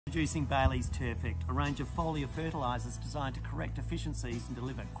Introducing Baileys Turfect, a range of foliar fertilisers designed to correct deficiencies and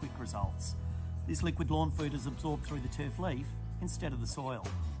deliver quick results. This liquid lawn food is absorbed through the turf leaf instead of the soil.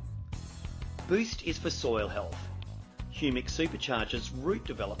 Boost is for soil health. Humic supercharges root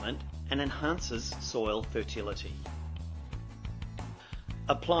development and enhances soil fertility.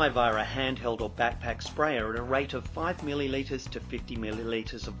 Apply via a handheld or backpack sprayer at a rate of 5 millilitres to 50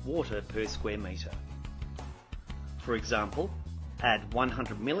 millilitres of water per square metre. For example, add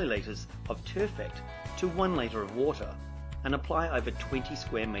 100 millilitres of Turfect to 1 litre of water and apply over 20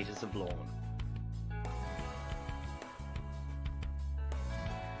 square metres of lawn.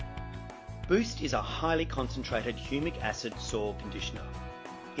 Boost is a highly concentrated humic acid soil conditioner.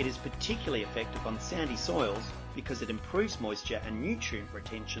 It is particularly effective on sandy soils because it improves moisture and nutrient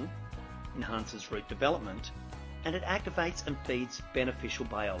retention, enhances root development, and it activates and feeds beneficial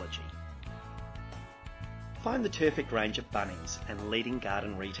biology. Find the Turfect range at Bunnings and leading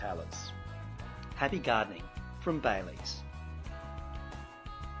garden retailers. Happy gardening from Baileys.